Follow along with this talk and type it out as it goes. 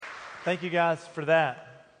Thank you guys for that.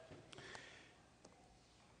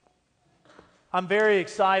 I'm very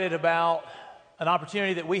excited about an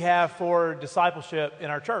opportunity that we have for discipleship in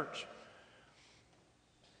our church.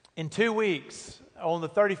 In 2 weeks, on the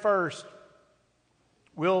 31st,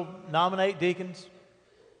 we'll nominate deacons.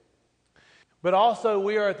 But also,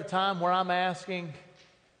 we are at the time where I'm asking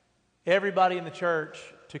everybody in the church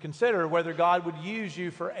to consider whether God would use you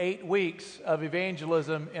for 8 weeks of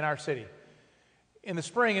evangelism in our city. In the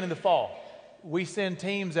spring and in the fall, we send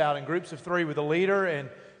teams out in groups of 3 with a leader and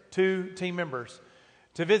 2 team members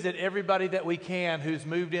to visit everybody that we can who's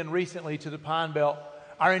moved in recently to the Pine Belt.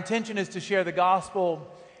 Our intention is to share the gospel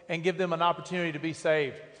and give them an opportunity to be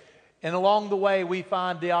saved. And along the way, we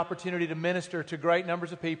find the opportunity to minister to great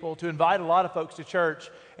numbers of people, to invite a lot of folks to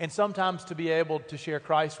church, and sometimes to be able to share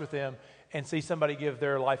Christ with them and see somebody give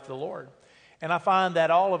their life to the Lord. And I find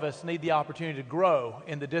that all of us need the opportunity to grow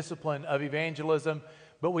in the discipline of evangelism,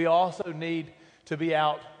 but we also need to be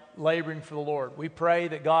out laboring for the Lord. We pray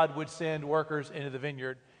that God would send workers into the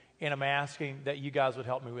vineyard, and I'm asking that you guys would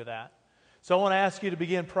help me with that. So I want to ask you to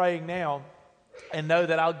begin praying now and know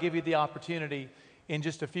that I'll give you the opportunity in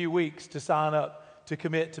just a few weeks to sign up, to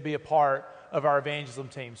commit to be a part of our evangelism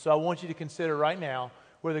team. So I want you to consider right now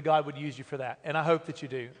whether God would use you for that. And I hope that you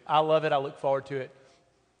do. I love it. I look forward to it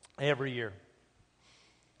every year.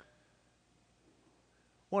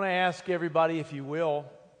 I want to ask everybody, if you will,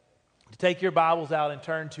 to take your Bibles out and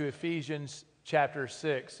turn to Ephesians chapter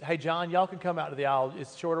 6. Hey, John, y'all can come out to the aisle.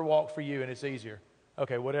 It's a shorter walk for you and it's easier.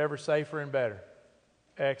 Okay, whatever's safer and better.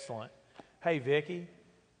 Excellent. Hey, Vicky,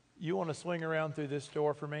 you want to swing around through this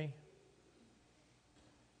door for me?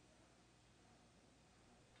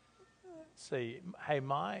 Let's see. Hey,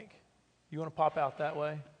 Mike, you want to pop out that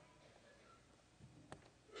way?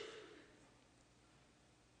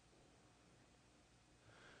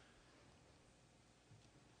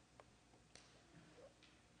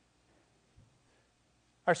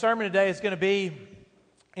 Our sermon today is going to be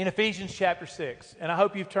in Ephesians chapter 6. And I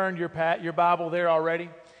hope you've turned your Bible there already.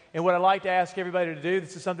 And what I'd like to ask everybody to do,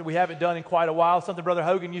 this is something we haven't done in quite a while, something Brother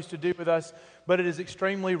Hogan used to do with us, but it is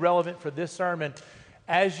extremely relevant for this sermon.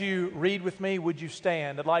 As you read with me, would you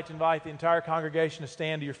stand? I'd like to invite the entire congregation to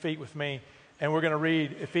stand to your feet with me. And we're going to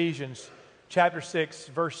read Ephesians chapter 6,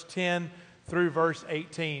 verse 10 through verse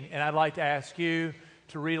 18. And I'd like to ask you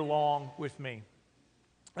to read along with me.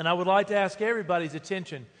 And I would like to ask everybody's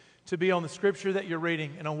attention to be on the scripture that you're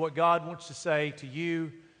reading and on what God wants to say to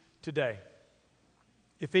you today.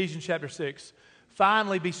 Ephesians chapter 6.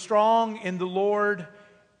 Finally, be strong in the Lord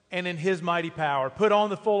and in His mighty power. Put on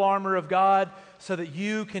the full armor of God so that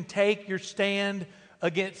you can take your stand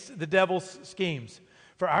against the devil's schemes.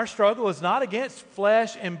 For our struggle is not against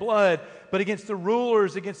flesh and blood, but against the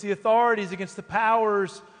rulers, against the authorities, against the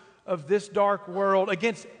powers of this dark world,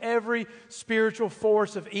 against every spiritual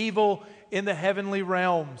force of evil in the heavenly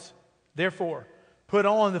realms. Therefore, put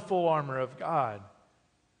on the full armor of God,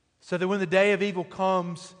 so that when the day of evil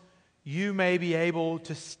comes, you may be able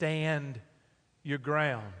to stand your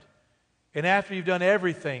ground. And after you've done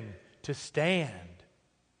everything, to stand.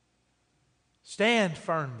 Stand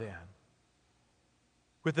firm then,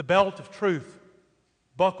 with the belt of truth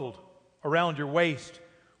buckled around your waist,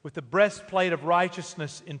 with the breastplate of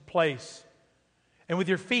righteousness in place, and with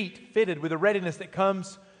your feet fitted with the readiness that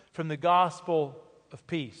comes from the gospel of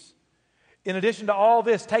peace. In addition to all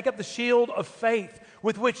this, take up the shield of faith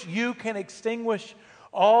with which you can extinguish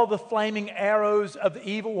all the flaming arrows of the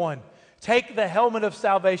evil one. Take the helmet of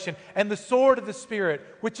salvation and the sword of the Spirit,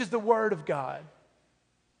 which is the Word of God,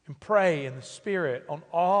 and pray in the Spirit on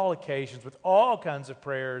all occasions with all kinds of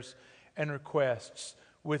prayers and requests.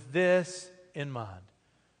 With this in mind,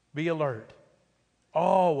 be alert.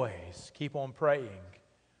 Always keep on praying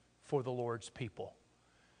for the Lord's people.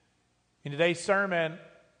 In today's sermon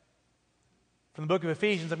from the book of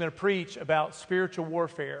Ephesians, I'm going to preach about spiritual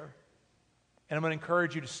warfare. And I'm going to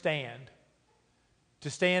encourage you to stand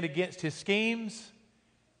against his schemes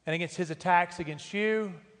and against his attacks against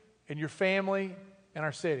you and your family and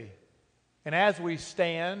our city. And as we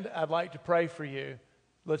stand, I'd like to pray for you.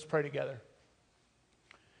 Let's pray together.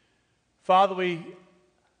 Father, we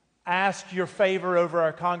ask your favor over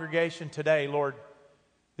our congregation today, Lord,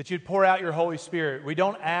 that you'd pour out your Holy Spirit. We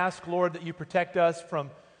don't ask, Lord, that you protect us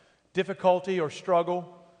from difficulty or struggle.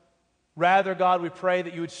 Rather, God, we pray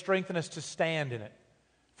that you would strengthen us to stand in it.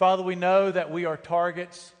 Father, we know that we are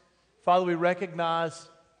targets. Father, we recognize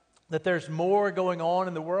that there's more going on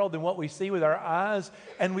in the world than what we see with our eyes,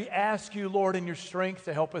 and we ask you, Lord, in your strength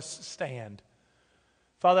to help us stand.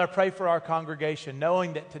 Father, I pray for our congregation,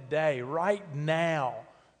 knowing that today, right now,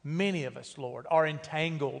 many of us, Lord, are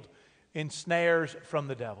entangled in snares from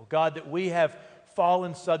the devil. God, that we have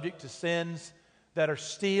fallen subject to sins that are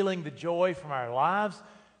stealing the joy from our lives,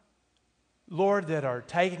 Lord, that are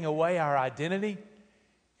taking away our identity.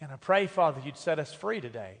 And I pray, Father, you'd set us free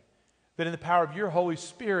today, that in the power of your Holy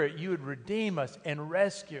Spirit, you would redeem us and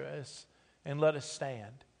rescue us and let us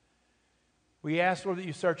stand. We ask, Lord, that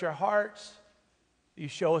you search our hearts, that you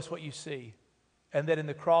show us what you see, and that in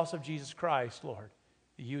the cross of Jesus Christ, Lord,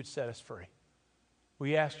 you would set us free.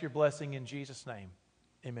 We ask your blessing in Jesus' name.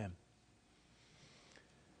 Amen.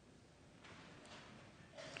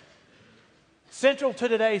 Central to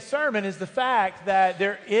today's sermon is the fact that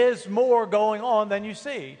there is more going on than you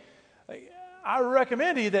see. I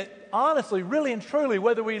recommend to you that honestly, really and truly,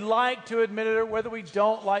 whether we like to admit it or whether we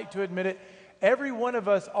don't like to admit it, every one of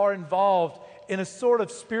us are involved in a sort of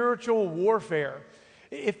spiritual warfare.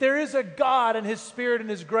 If there is a God and His Spirit and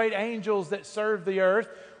His great angels that serve the earth,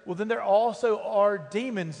 well, then there also are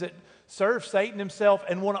demons that serve Satan himself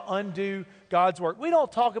and want to undo God's work. We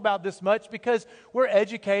don't talk about this much because we're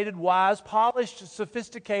educated, wise, polished,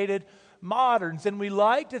 sophisticated moderns, and we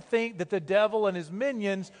like to think that the devil and his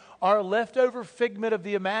minions are a leftover figment of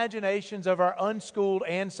the imaginations of our unschooled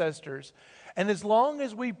ancestors. And as long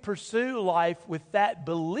as we pursue life with that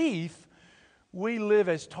belief, we live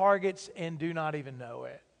as targets and do not even know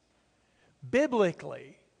it.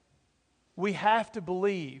 Biblically, we have to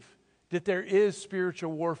believe that there is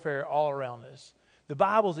spiritual warfare all around us. The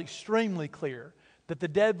Bible is extremely clear that the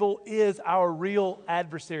devil is our real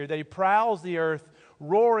adversary, that he prowls the earth,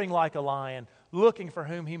 roaring like a lion, looking for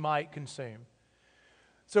whom he might consume.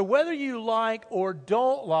 So whether you like or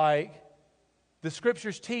don't like the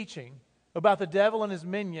Scripture's teaching about the devil and his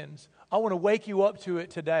minions, I want to wake you up to it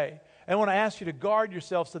today. And I want to ask you to guard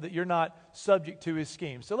yourself so that you're not subject to his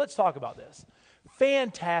schemes. So let's talk about this.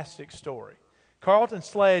 Fantastic story. Carlton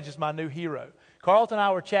Sledge is my new hero. Carlton and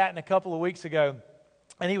I were chatting a couple of weeks ago,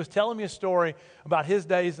 and he was telling me a story about his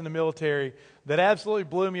days in the military that absolutely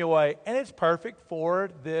blew me away, and it's perfect for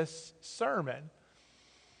this sermon.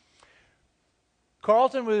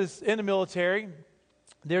 Carlton was in the military.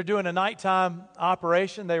 They were doing a nighttime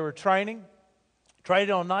operation. They were training on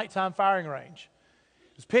a nighttime firing range.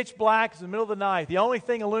 It was pitch black. It was the middle of the night. The only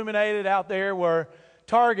thing illuminated out there were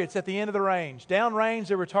targets at the end of the range. Downrange,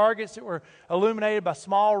 there were targets that were illuminated by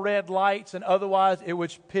small red lights, and otherwise it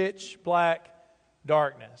was pitch black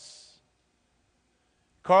darkness.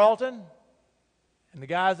 Carlton and the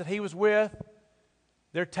guys that he was with,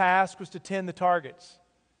 their task was to tend the targets,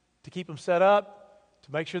 to keep them set up,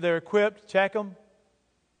 to make sure they're equipped, check them.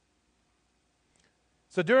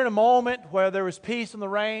 So during a moment where there was peace on the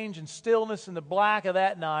range and stillness in the black of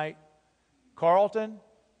that night, Carlton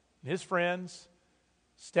and his friends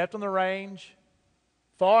stepped on the range,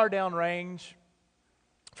 far down range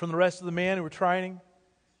from the rest of the men who were training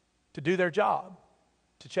to do their job,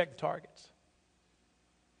 to check the targets.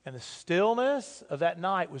 And the stillness of that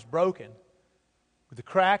night was broken with the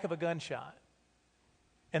crack of a gunshot.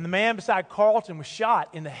 And the man beside Carlton was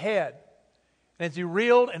shot in the head. And as he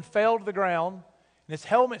reeled and fell to the ground, and his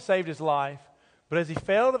helmet saved his life, but as he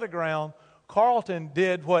fell to the ground, Carlton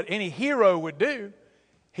did what any hero would do.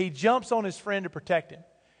 He jumps on his friend to protect him.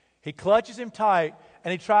 He clutches him tight,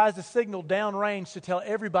 and he tries to signal downrange to tell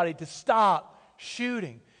everybody to stop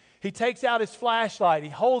shooting. He takes out his flashlight, he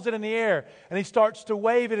holds it in the air, and he starts to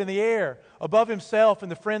wave it in the air above himself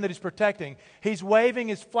and the friend that he's protecting. He's waving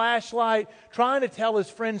his flashlight, trying to tell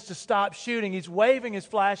his friends to stop shooting. He's waving his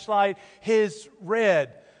flashlight, his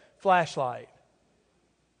red flashlight.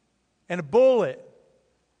 And a bullet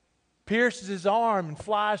pierces his arm and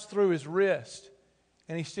flies through his wrist.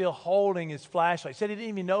 And he's still holding his flashlight. He said he didn't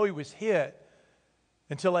even know he was hit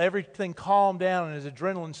until everything calmed down and his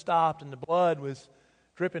adrenaline stopped and the blood was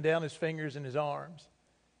dripping down his fingers and his arms.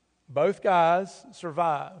 Both guys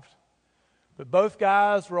survived. But both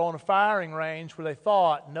guys were on a firing range where they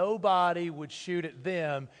thought nobody would shoot at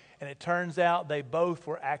them, and it turns out they both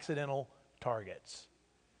were accidental targets.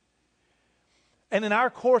 And in our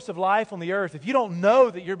course of life on the earth, if you don't know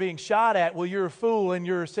that you're being shot at, well, you're a fool and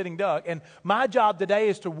you're a sitting duck. And my job today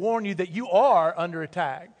is to warn you that you are under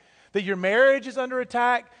attack, that your marriage is under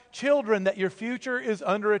attack, children, that your future is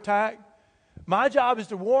under attack. My job is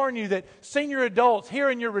to warn you that senior adults here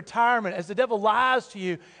in your retirement, as the devil lies to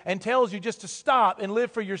you and tells you just to stop and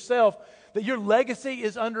live for yourself, that your legacy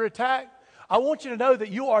is under attack. I want you to know that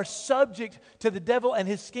you are subject to the devil and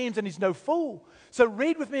his schemes, and he's no fool. So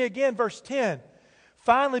read with me again, verse 10.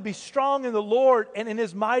 Finally, be strong in the Lord and in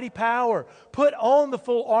His mighty power. Put on the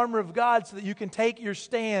full armor of God so that you can take your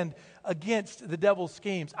stand against the devil's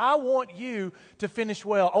schemes. I want you to finish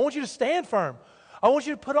well. I want you to stand firm. I want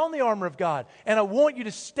you to put on the armor of God, and I want you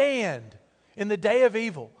to stand in the day of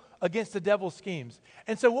evil against the devil's schemes.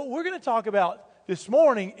 And so what we're going to talk about this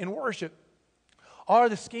morning in worship are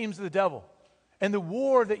the schemes of the devil and the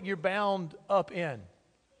war that you're bound up in.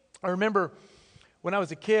 I remember when I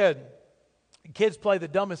was a kid, kids play the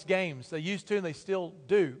dumbest games. They used to and they still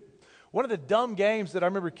do. One of the dumb games that I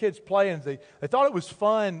remember kids playing, they thought it was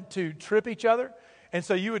fun to trip each other. And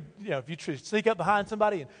so you would, if you sneak up behind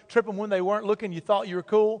somebody and trip them when they weren't looking, you thought you were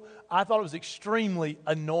cool. I thought it was extremely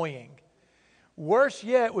annoying. Worse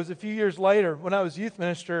yet was a few years later when I was youth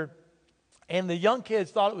minister, and the young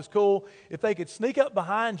kids thought it was cool if they could sneak up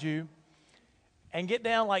behind you and get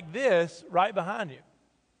down like this right behind you.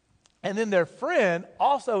 And then their friend,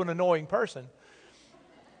 also an annoying person,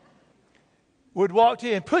 would walk to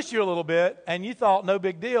you and push you a little bit, and you thought no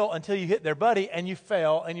big deal until you hit their buddy and you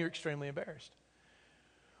fell and you're extremely embarrassed.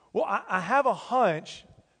 Well, I have a hunch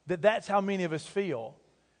that that's how many of us feel,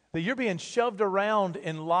 that you're being shoved around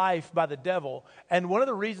in life by the devil. And one of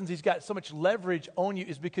the reasons he's got so much leverage on you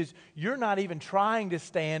is because you're not even trying to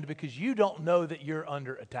stand because you don't know that you're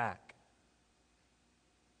under attack.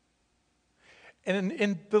 And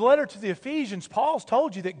in the letter to the Ephesians, Paul's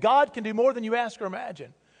told you that God can do more than you ask or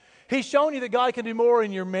imagine. He's shown you that God can do more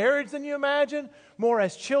in your marriage than you imagine, more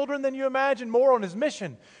as children than you imagine, more on His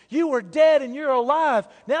mission. You were dead and you're alive.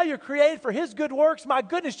 Now you're created for His good works. My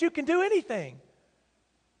goodness, you can do anything.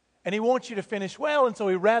 And He wants you to finish well, and so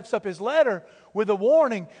He wraps up His letter with a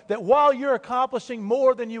warning that while you're accomplishing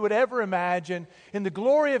more than you would ever imagine, in the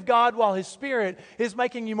glory of God, while His Spirit is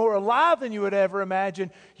making you more alive than you would ever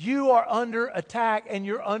imagine, you are under attack and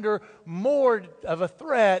you're under more of a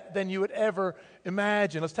threat than you would ever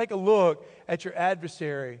imagine. Let's take a look at your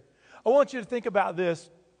adversary. I want you to think about this.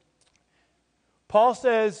 Paul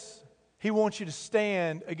says he wants you to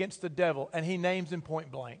stand against the devil, and he names him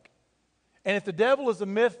point blank. And if the devil is a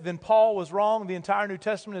myth, then Paul was wrong, the entire New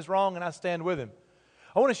Testament is wrong, and I stand with him.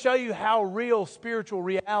 I want to show you how real spiritual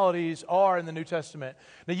realities are in the New Testament.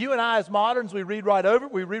 Now, you and I as moderns, we read right over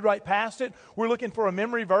it, we read right past it. We're looking for a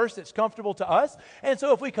memory verse that's comfortable to us. And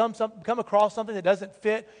so if we come across something that doesn't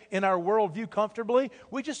fit in our worldview comfortably,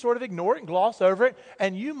 we just sort of ignore it and gloss over it.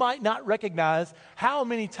 And you might not recognize how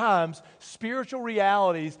many times spiritual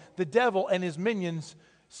realities, the devil and his minions,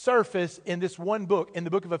 surface in this one book, in the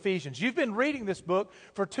book of Ephesians. You've been reading this book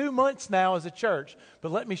for 2 months now as a church, but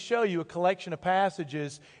let me show you a collection of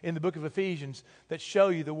passages in the book of Ephesians that show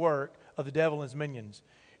you the work of the devil and his minions.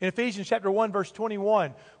 In Ephesians chapter 1, verse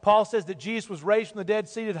 21, Paul says that Jesus was raised from the dead,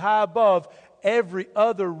 seated high above every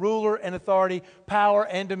other ruler and authority, power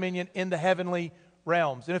and dominion in the heavenly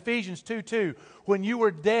realms. In Ephesians 2:2, when you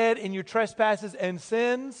were dead in your trespasses and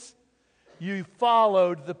sins, you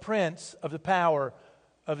followed the prince of the power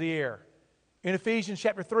of the air. In Ephesians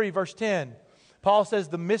chapter 3, verse 10, Paul says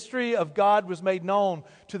the mystery of God was made known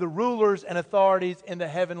to the rulers and authorities in the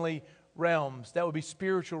heavenly realms. That would be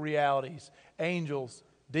spiritual realities, angels,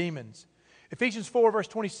 demons. Ephesians 4, verse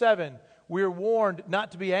 27, we are warned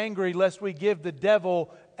not to be angry lest we give the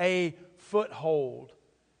devil a foothold.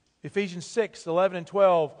 Ephesians 6, 11 and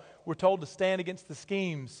 12, we're told to stand against the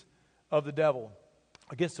schemes of the devil,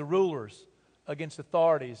 against the rulers, against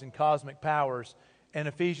authorities and cosmic powers. And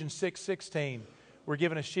Ephesians 6:16, we're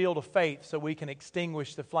given a shield of faith so we can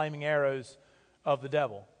extinguish the flaming arrows of the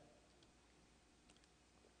devil.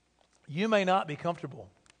 You may not be comfortable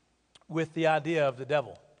with the idea of the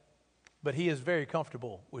devil, but he is very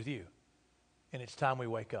comfortable with you. And it's time we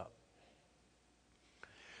wake up.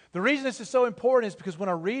 The reason this is so important is because when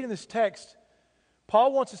I read in this text,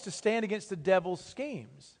 Paul wants us to stand against the devil's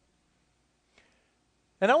schemes.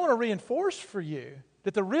 And I want to reinforce for you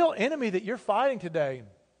that the real enemy that you're fighting today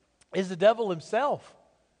is the devil himself.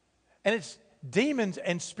 And it's demons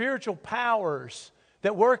and spiritual powers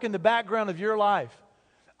that work in the background of your life.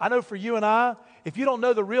 I know for you and I, if you don't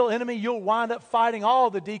know the real enemy, you'll wind up fighting all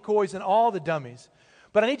the decoys and all the dummies.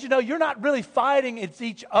 But I need you to know you're not really fighting, it's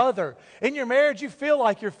each other. In your marriage, you feel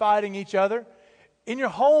like you're fighting each other. In your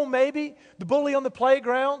home, maybe, the bully on the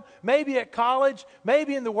playground, maybe at college,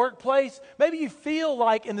 maybe in the workplace, maybe you feel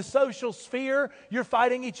like in the social sphere you're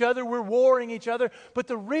fighting each other, we're warring each other, but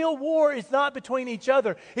the real war is not between each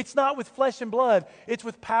other. It's not with flesh and blood. It's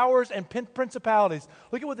with powers and principalities.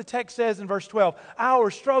 Look at what the text says in verse 12.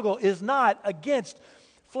 Our struggle is not against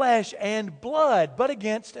flesh and blood, but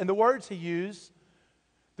against, and the words he used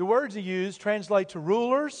translate to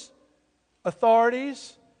rulers,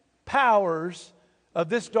 authorities, powers of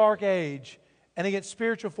this dark age, and against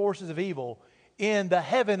spiritual forces of evil in the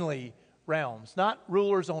heavenly realms. Not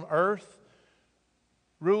rulers on earth,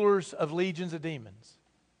 rulers of legions of demons.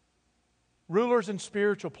 Rulers in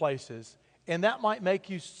spiritual places And that might make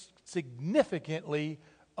you significantly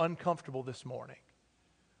uncomfortable this morning.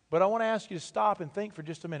 But I want to ask you to stop and think for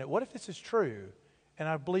just a minute. What if this is true? And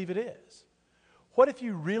I believe it is. What if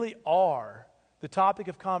you really are the topic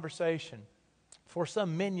of conversation for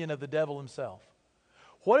some minion of the devil himself?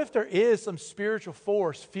 What if there is some spiritual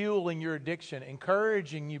force fueling your addiction,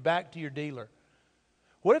 encouraging you back to your dealer?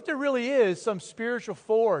 What if there really is some spiritual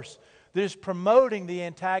force that is promoting the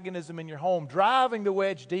antagonism in your home, driving the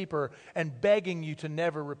wedge deeper and begging you to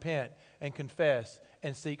never repent and confess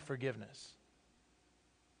and seek forgiveness?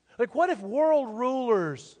 Like, what if world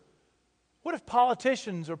rulers, what if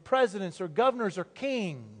politicians or presidents or governors or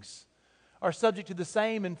kings are subject to the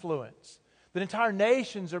same influence? That entire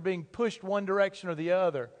nations are being pushed one direction or the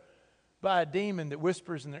other by a demon that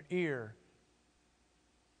whispers in their ear.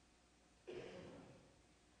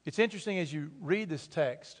 It's interesting as you read this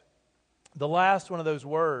text, the last one of those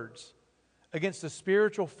words, against the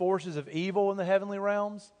spiritual forces of evil in the heavenly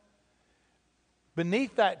realms,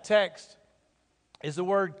 beneath that text is the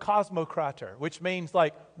word cosmocrator, which means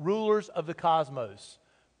like rulers of the cosmos,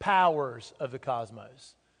 powers of the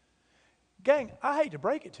cosmos. Gang, I hate to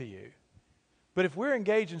break it to you, but if we're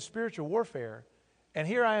engaged in spiritual warfare, and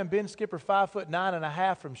here I am, Ben Skipper,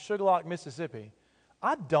 5'9.5" from Sugar Lock, Mississippi,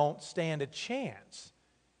 I don't stand a chance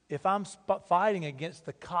if I'm fighting against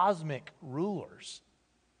the cosmic rulers,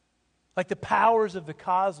 like the powers of the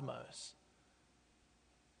cosmos.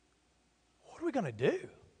 What are we going to do?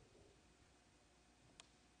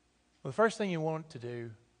 Well, the first thing you want to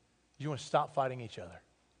do is you want to stop fighting each other.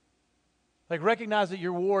 Like, recognize that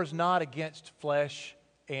your war is not against flesh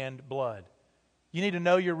and blood. You need to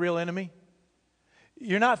know your real enemy.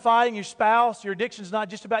 You're not fighting your spouse. Your addiction is not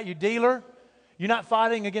just about your dealer. You're not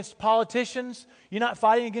fighting against politicians. You're not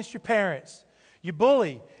fighting against your parents. Your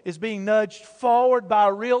bully is being nudged forward by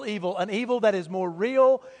a real evil, an evil that is more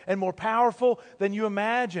real and more powerful than you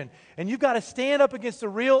imagine. And you've got to stand up against the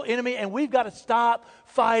real enemy, and we've got to stop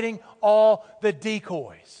fighting all the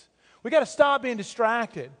decoys. We've got to stop being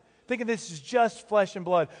distracted, thinking this is just flesh and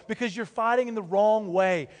blood, because you're fighting in the wrong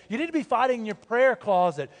way. You need to be fighting in your prayer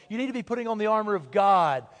closet. You need to be putting on the armor of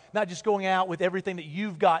God, not just going out with everything that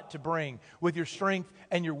you've got to bring, with your strength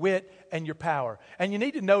and your wit and your power. And you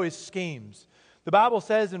need to know his schemes. The Bible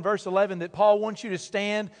says in verse 11 that Paul wants you to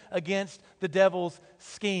stand against the devil's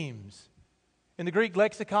schemes. In the Greek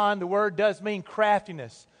lexicon, the word does mean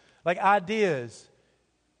craftiness, like ideas.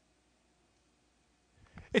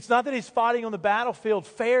 It's not that he's fighting on the battlefield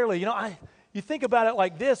fairly. You think about it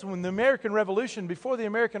like this. When the American Revolution, before the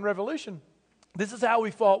American Revolution, this is how we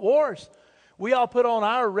fought wars. We all put on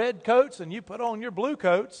our red coats and you put on your blue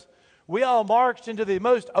coats. We all marched into the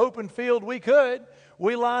most open field we could.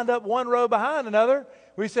 We lined up one row behind another.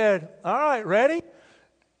 We said, all right, ready?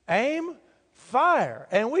 Aim, fire.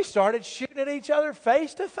 And we started shooting at each other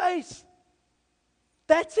face to face.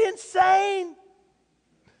 That's insane.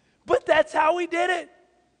 But that's how we did it.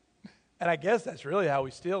 And I guess that's really how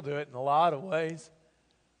we still do it in a lot of ways.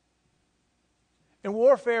 And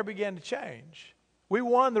warfare began to change. We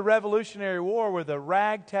won the Revolutionary War with a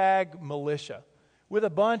ragtag militia, with a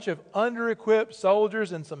bunch of under-equipped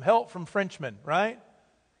soldiers and some help from Frenchmen, right?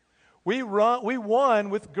 We won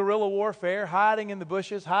with guerrilla warfare, hiding in the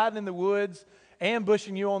bushes, hiding in the woods,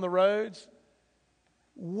 ambushing you on the roads.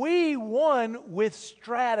 We won with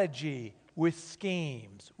strategy, with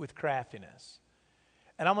schemes, with craftiness.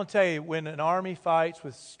 And I'm going to tell you, when an army fights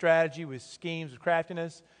with strategy, with schemes, with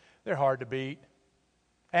craftiness, they're hard to beat.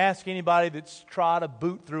 Ask anybody that's tried to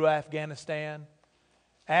boot through Afghanistan.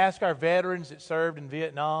 Ask our veterans that served in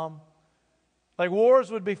Vietnam. Like, wars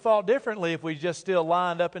would be fought differently if we just still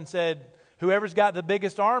lined up and said, whoever's got the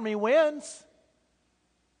biggest army wins.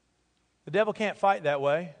 The devil can't fight that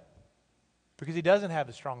way because he doesn't have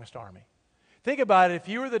the strongest army. Think about it. If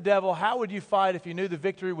you were the devil, how would you fight if you knew the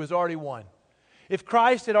victory was already won? If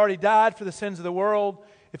Christ had already died for the sins of the world,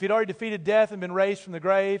 if he'd already defeated death and been raised from the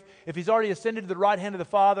grave, if he's already ascended to the right hand of the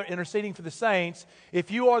Father, interceding for the saints, if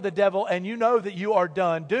you are the devil and you know that you are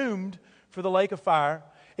done, doomed for the lake of fire,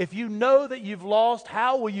 if you know that you've lost,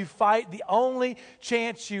 how will you fight? The only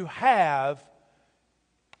chance you have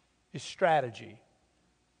is strategy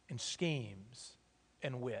and schemes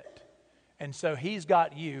and wit. And so he's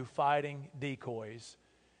got you fighting decoys,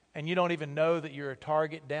 and you don't even know that you're a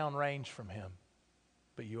target downrange from him,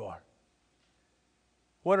 but you are.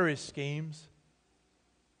 What are his schemes?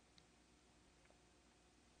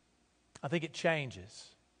 I think it changes.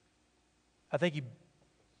 I think he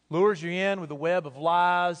lures you in with a web of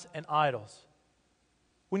lies and idols.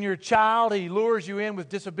 When you're a child, he lures you in with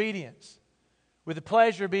disobedience, with the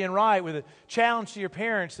pleasure of being right, with a challenge to your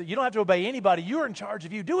parents that you don't have to obey anybody. You're in charge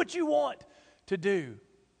of you. Do what you want. to do.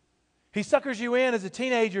 He suckers you in as a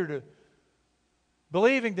teenager to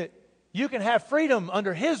believing that you can have freedom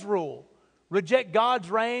under His rule. Reject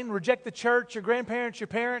God's reign, reject the church, your grandparents, your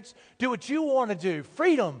parents. Do what you want to do.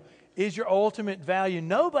 Freedom is your ultimate value.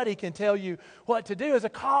 Nobody can tell you what to do. As a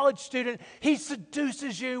college student, He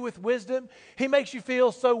seduces you with wisdom. He makes you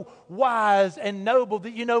feel so wise and noble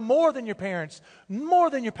that you know more than your parents, more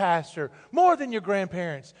than your pastor, more than your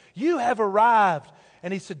grandparents. You have arrived,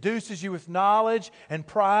 and He seduces you with knowledge and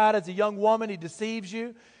pride. As a young woman, He deceives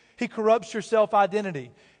you. He corrupts your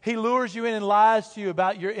self-identity. He lures you in and lies to you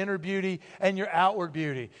about your inner beauty and your outward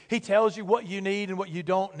beauty. He tells you what you need and what you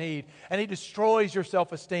don't need. And He destroys your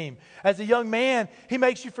self-esteem. As a young man, He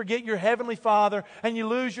makes you forget your Heavenly Father, and you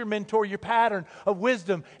lose your mentor, your pattern of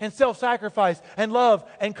wisdom and self-sacrifice and love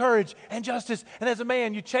and courage and justice. And as a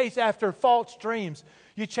man, you chase after false dreams.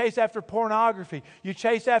 You chase after pornography. You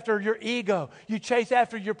chase after your ego. You chase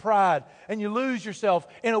after your pride. And you lose yourself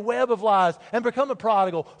in a web of lies and become a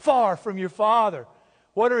prodigal far from your Father.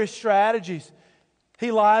 What are his strategies?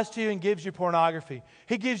 He lies to you and gives you pornography.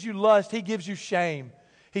 He gives you lust. He gives you shame.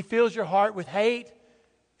 He fills your heart with hate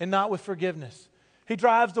and not with forgiveness. He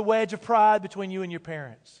drives the wedge of pride between you and your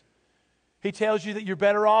parents. He tells you that you're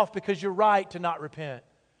better off because you're right to not repent,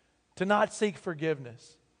 to not seek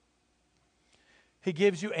forgiveness. He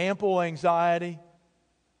gives you ample anxiety.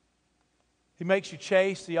 He makes you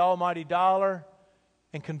chase the almighty dollar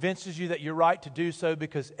and convinces you that you're right to do so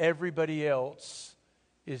because everybody else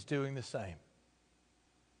is doing the same.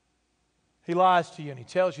 He lies to you and he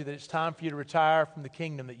tells you that it's time for you to retire from the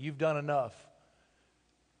kingdom, that you've done enough.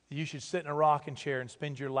 That you should sit in a rocking chair and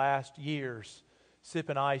spend your last years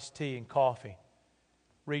sipping iced tea and coffee,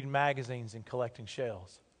 reading magazines and collecting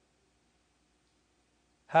shells.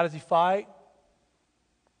 How does he fight?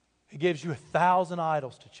 He gives you 1,000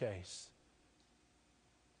 idols to chase.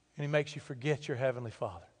 And he makes you forget your Heavenly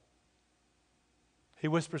Father. He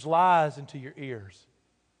whispers lies into your ears.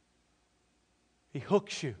 He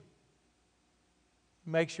hooks you.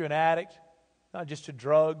 He makes you an addict, not just to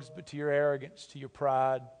drugs, but to your arrogance, to your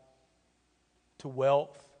pride, to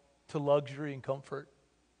wealth, to luxury and comfort.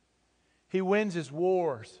 He wins his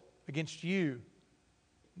wars against you,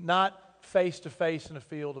 not face to face in a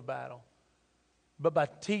field of battle, but by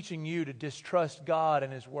teaching you to distrust God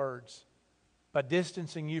and His words, by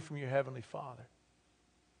distancing you from your Heavenly Father.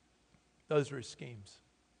 Those are his schemes.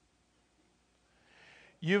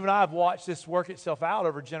 You and I have watched this work itself out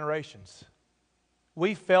over generations.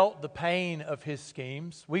 We felt the pain of his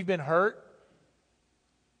schemes. We've been hurt.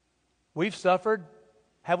 We've suffered.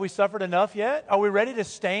 Have we suffered enough yet? Are we ready to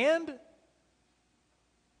stand?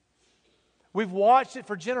 We've watched it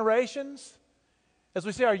for generations as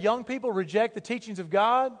we see our young people reject the teachings of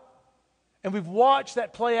God. And we've watched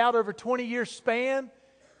that play out over a 20-year span,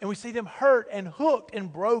 and we see them hurt and hooked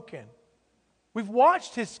and broken. We've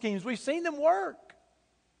watched his schemes. We've seen them work.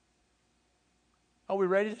 Are we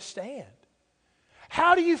ready to stand?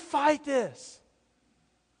 How do you fight this?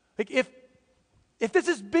 Like if this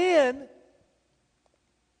has been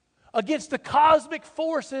against the cosmic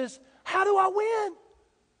forces, how do I win?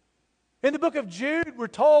 In the book of Jude, we're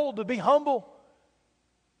told to be humble.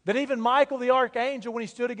 That even Michael the archangel, when he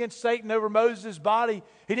stood against Satan over Moses' body,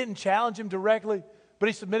 he didn't challenge him directly, but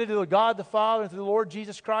he submitted to God the Father and to the Lord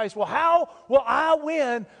Jesus Christ. Well, how will I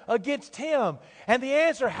win against him? And the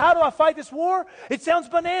answer, how do I fight this war? It sounds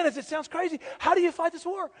bananas. It sounds crazy. How do you fight this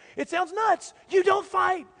war? It sounds nuts. You don't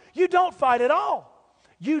fight. You don't fight at all.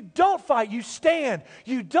 You don't fight. You stand.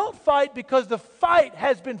 You don't fight because the fight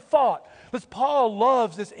has been fought. But Paul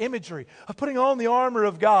loves this imagery of putting on the armor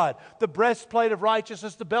of God, the breastplate of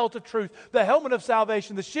righteousness, the belt of truth, the helmet of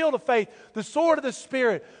salvation, the shield of faith, the sword of the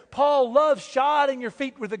Spirit. Paul loves shodding your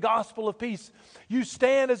feet with the gospel of peace. You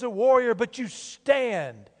stand as a warrior, but you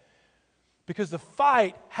stand because the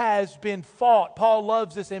fight has been fought. Paul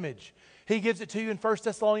loves this image. He gives it to you in 1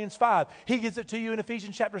 Thessalonians 5. He gives it to you in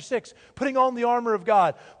Ephesians chapter 6, putting on the armor of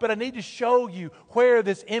God. But I need to show you where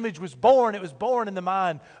this image was born. It was born in the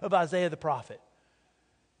mind of Isaiah the prophet.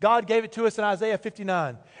 God gave it to us in Isaiah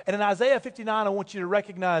 59. And in Isaiah 59, I want you to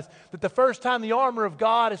recognize that the first time the armor of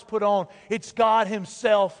God is put on, it's God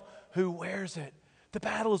Himself who wears it. The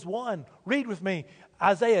battle is won. Read with me.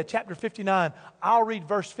 Isaiah chapter 59, I'll read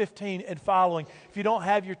verse 15 and following. If you don't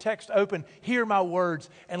have your text open, hear my words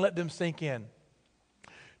and let them sink in.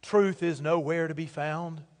 Truth is nowhere to be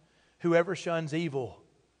found. Whoever shuns evil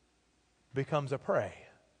becomes a prey.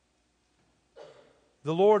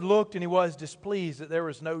 The Lord looked and He was displeased that there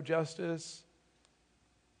was no justice.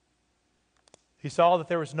 He saw that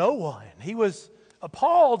there was no one. He was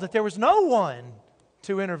appalled that there was no one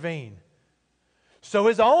to intervene. So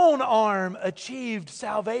his own arm achieved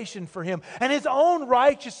salvation for him, and his own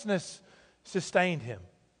righteousness sustained him.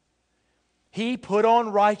 He put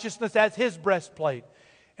on righteousness as his breastplate,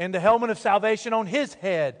 and the helmet of salvation on his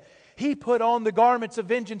head. He put on the garments of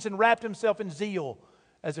vengeance and wrapped himself in zeal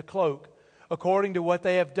as a cloak. According to what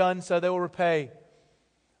they have done, so they will repay.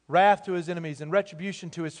 Wrath to his enemies and retribution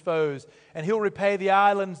to his foes. And he'll repay the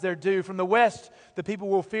islands their due. From the west, the people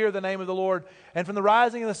will fear the name of the Lord. And from the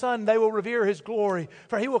rising of the sun, they will revere his glory.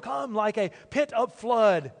 For he will come like a pent-up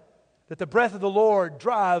flood that the breath of the Lord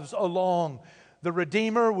drives along. The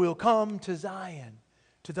Redeemer will come to Zion,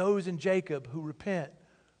 to those in Jacob who repent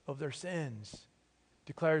of their sins,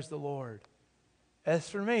 declares the Lord. As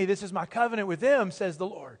for me, this is my covenant with them, says the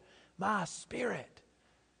Lord. My spirit,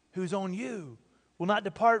 who's on you, will not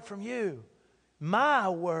depart from you. My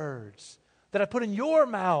words that I put in your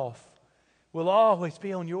mouth will always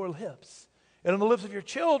be on your lips, and on the lips of your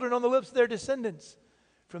children, on the lips of their descendants,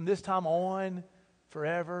 from this time on,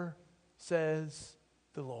 forever, says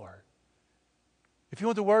the Lord. If you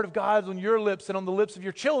want the word of God on your lips and on the lips of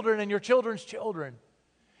your children and your children's children,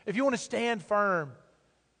 if you want to stand firm,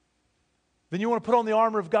 then you want to put on the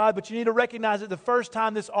armor of God, but you need to recognize that the first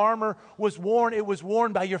time this armor was worn, it was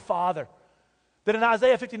worn by your Father. That in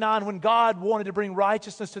Isaiah 59, when God wanted to bring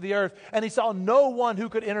righteousness to the earth and he saw no one who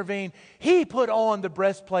could intervene, he put on the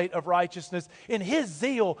breastplate of righteousness. In his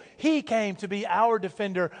zeal, he came to be our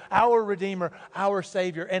defender, our Redeemer, our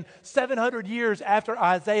Savior. And 700 years after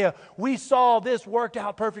Isaiah, we saw this worked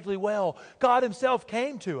out perfectly well. God himself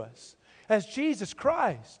came to us as Jesus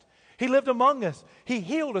Christ. He lived among us. He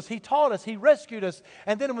healed us. He taught us. He rescued us.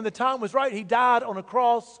 And then when the time was right, he died on a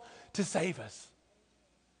cross to save us.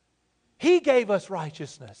 He gave us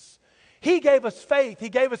righteousness. He gave us faith. He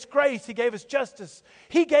gave us grace. He gave us justice.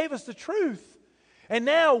 He gave us the truth. And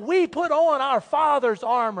now we put on our Father's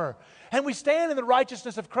armor and we stand in the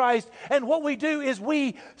righteousness of Christ. And what we do is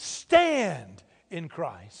we stand in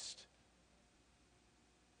Christ.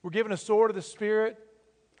 We're given a sword of the Spirit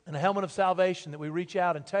and a helmet of salvation that we reach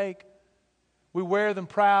out and take. We wear them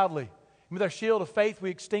proudly. And with our shield of faith,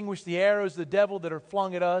 we extinguish the arrows of the devil that are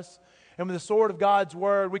flung at us. And with the sword of God's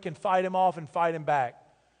word, we can fight him off and fight him back.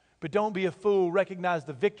 But don't be a fool. Recognize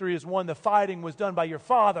the victory is won. The fighting was done by your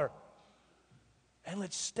Father. And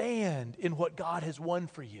let's stand in what God has won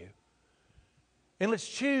for you. And let's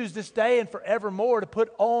choose this day and forevermore to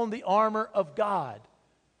put on the armor of God.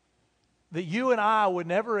 That you and I would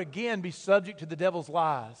never again be subject to the devil's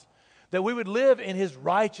lies. That we would live in his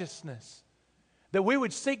righteousness. That we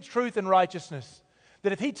would seek truth and righteousness.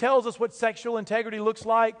 That if he tells us what sexual integrity looks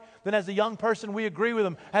like, then as a young person we agree with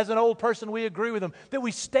him. As an old person we agree with him. That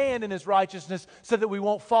we stand in his righteousness so that we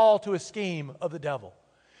won't fall to a scheme of the devil.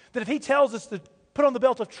 That if he tells us to put on the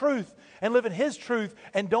belt of truth and live in his truth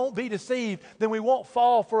and don't be deceived, then we won't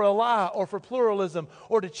fall for a lie or for pluralism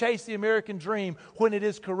or to chase the American dream when it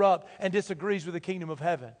is corrupt and disagrees with the kingdom of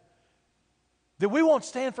heaven. That we won't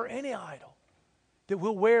stand for any idol. That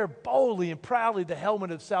we'll wear boldly and proudly the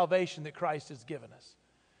helmet of salvation that Christ has given us.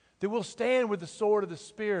 That we'll stand with the sword of the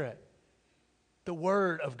Spirit, the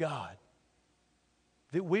Word of God.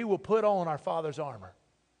 That we will put on our Father's armor.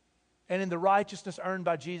 And in the righteousness earned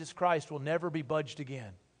by Jesus Christ will never be budged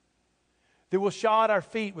again. That we'll shod our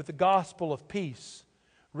feet with the gospel of peace,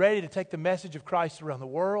 ready to take the message of Christ around the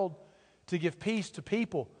world, to give peace to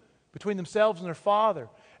people between themselves and their Father.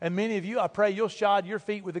 And many of you, I pray you'll shod your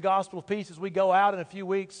feet with the gospel of peace as we go out in a few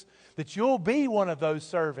weeks, that you'll be one of those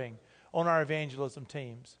serving on our evangelism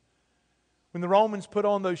teams. When the Romans put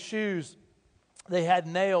on those shoes, they had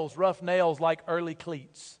nails, rough nails like early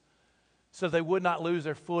cleats, so they would not lose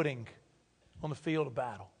their footing on the field of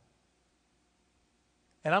battle.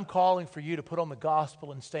 And I'm calling for you to put on the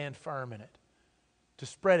gospel and stand firm in it, to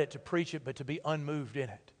spread it, to preach it, but to be unmoved in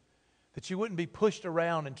it. That you wouldn't be pushed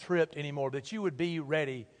around and tripped anymore, that you would be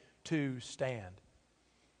ready to stand.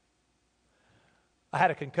 I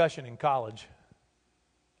had a concussion in college.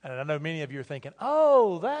 And I know many of you are thinking,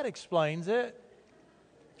 oh, that explains it.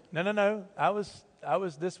 No. I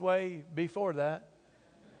was this way before that.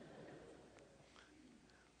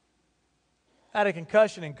 I had a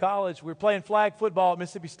concussion in college. We were playing flag football at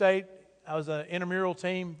Mississippi State. I was an intramural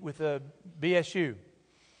team with a BSU.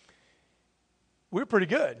 We were pretty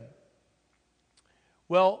good.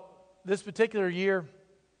 Well, this particular year,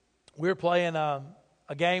 we were playing a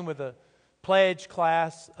game with a pledge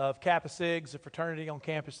class of Kappa Sigs, a fraternity on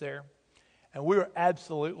campus there. And we were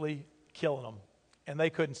absolutely killing them. And they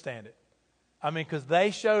couldn't stand it. I mean, because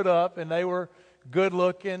they showed up and they were good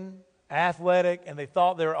looking, athletic, and they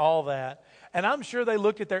thought they were all that. And I'm sure they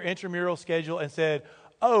looked at their intramural schedule and said,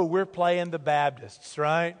 oh, we're playing the Baptists,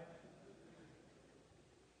 right?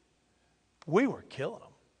 we were killing them.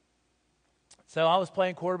 So I was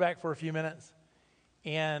playing quarterback for a few minutes,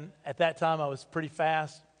 and at that time I was pretty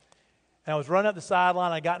fast. And I was running up the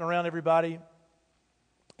sideline. I gotten around everybody,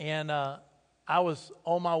 and I was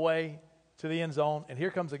on my way to the end zone, and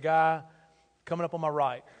here comes a guy coming up on my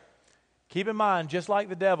right. Keep in mind, just like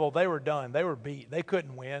the devil, they were done. They were beat. They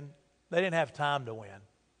couldn't win. They didn't have time to win.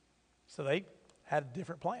 So they had a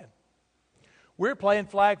different plan. We're playing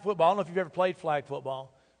flag football. I don't know if you've ever played flag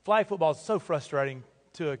football. Flag football is so frustrating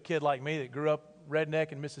to a kid like me that grew up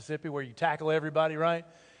redneck in Mississippi where you tackle everybody, right?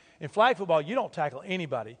 In flag football, you don't tackle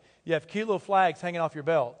anybody. You have cute little flags hanging off your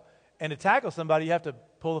belt. And to tackle somebody, you have to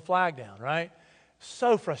pull the flag down, right?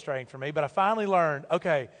 So frustrating for me, but I finally learned,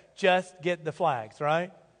 okay, just get the flags,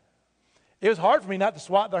 right? It was hard for me not to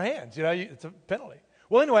swat their hands. It's a penalty.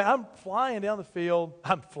 Well, anyway, I'm flying down the field.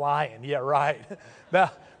 I'm flying, yeah, right.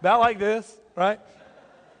 about like this, right?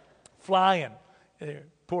 Flying.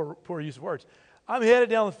 Poor use of words. I'm headed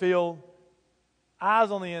down the field,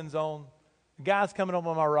 eyes on the end zone. The guy's coming up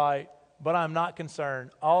on my right, but I'm not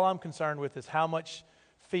concerned. All I'm concerned with is how much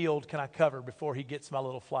field can I cover before he gets my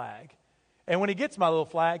little flag. And when he gets my little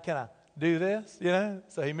flag, can I do this?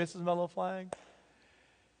 So he misses my little flag.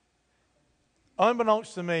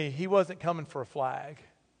 Unbeknownst to me, he wasn't coming for a flag.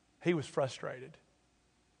 He was frustrated.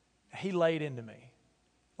 He laid into me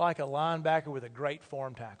like a linebacker with a great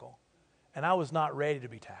form tackle. And I was not ready to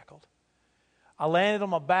be tackled. I landed on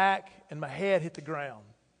my back and my head hit the ground.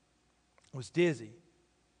 I was dizzy.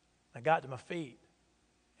 I got to my feet.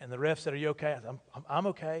 And the ref said, "Are you okay?" I said, I'm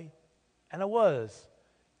okay. And I was.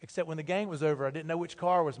 Except when the game was over, I didn't know which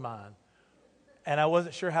car was mine. And I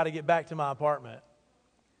wasn't sure how to get back to my apartment.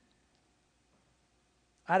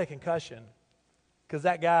 I had a concussion because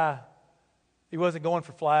that guy, he wasn't going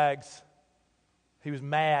for flags. He was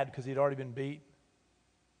mad because he'd already been beat.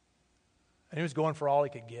 And he was going for all he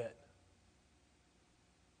could get.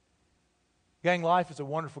 Gang, life is a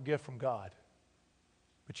wonderful gift from God.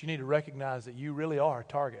 But you need to recognize that you really are a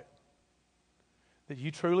target. That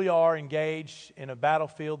you truly are engaged in a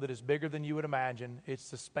battlefield that is bigger than you would imagine.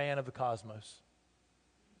 It's the span of the cosmos.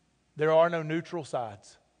 There are no neutral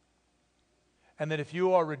sides. And that if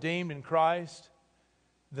you are redeemed in Christ,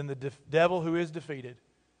 then the devil who is defeated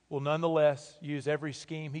will nonetheless use every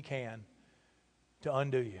scheme he can to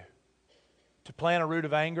undo you. To plant a root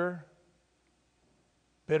of anger,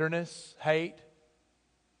 bitterness, hate,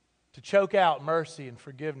 to choke out mercy and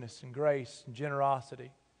forgiveness and grace and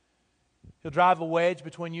generosity. He'll drive a wedge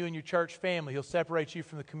between you and your church family. He'll separate you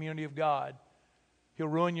from the community of God. He'll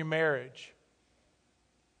ruin your marriage.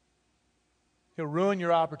 He'll ruin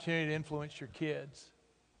your opportunity to influence your kids.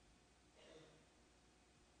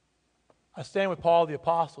 I stand with Paul the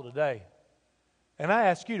Apostle today, and I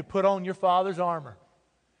ask you to put on your Father's armor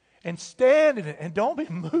and stand in it and don't be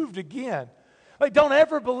moved again. Like, don't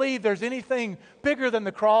ever believe there's anything bigger than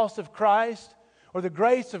the cross of Christ or the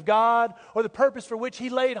grace of God or the purpose for which He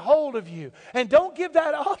laid hold of you. And don't give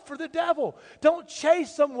that up for the devil. Don't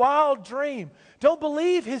chase some wild dream. Don't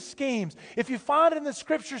believe his schemes. If you find it in the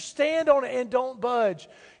Scriptures, stand on it and don't budge.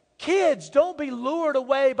 Kids, don't be lured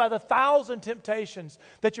away by the 1,000 temptations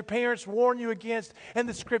that your parents warn you against and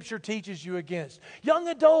the Scripture teaches you against. Young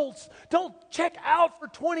adults, don't check out for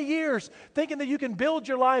 20 years thinking that you can build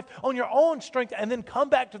your life on your own strength and then come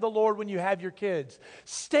back to the Lord when you have your kids.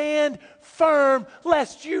 Stand firm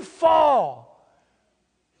lest you fall.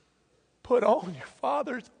 Put on your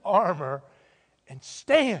Father's armor and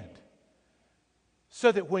stand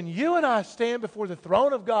so that when you and I stand before the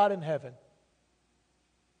throne of God in heaven,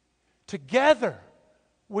 together,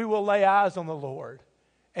 we will lay eyes on the Lord.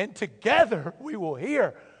 And together, we will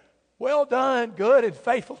hear, "Well done, good and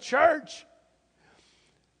faithful church."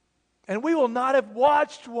 And we will not have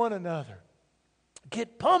watched one another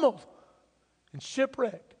get pummeled and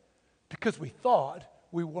shipwrecked because we thought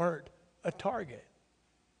we weren't a target.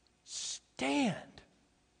 Stand.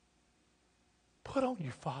 Put on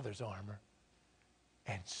your Father's armor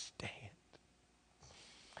and stand.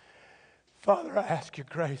 Father, I ask your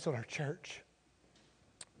grace on our church.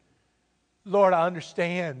 Lord, I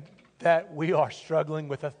understand that we are struggling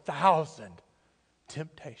with 1,000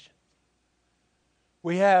 temptations.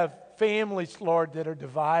 We have families, Lord, that are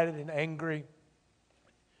divided and angry.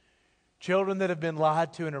 Children that have been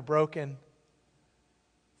lied to and are broken.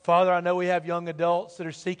 Father, I know we have young adults that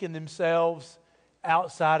are seeking themselves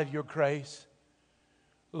outside of your grace.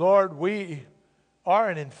 Lord, we are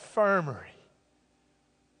an infirmary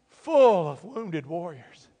full of wounded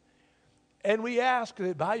warriors. And we ask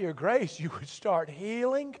that by your grace you would start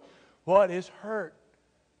healing what is hurt.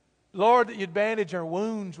 Lord, that you'd bandage our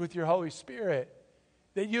wounds with your Holy Spirit.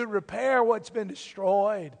 That you'd repair what's been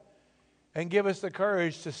destroyed. and give us the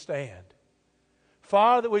courage to stand.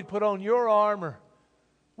 Father, that we'd put on your armor.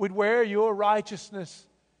 We'd wear your righteousness,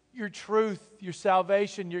 your truth, your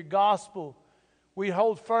salvation, your gospel. We'd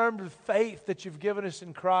hold firm to the faith that you've given us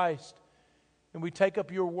in Christ. And we take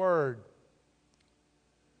up your word.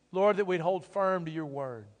 Lord, that we'd hold firm to your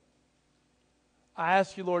word. I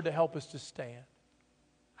ask you, Lord, to help us to stand.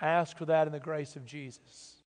 I ask for that in the grace of Jesus.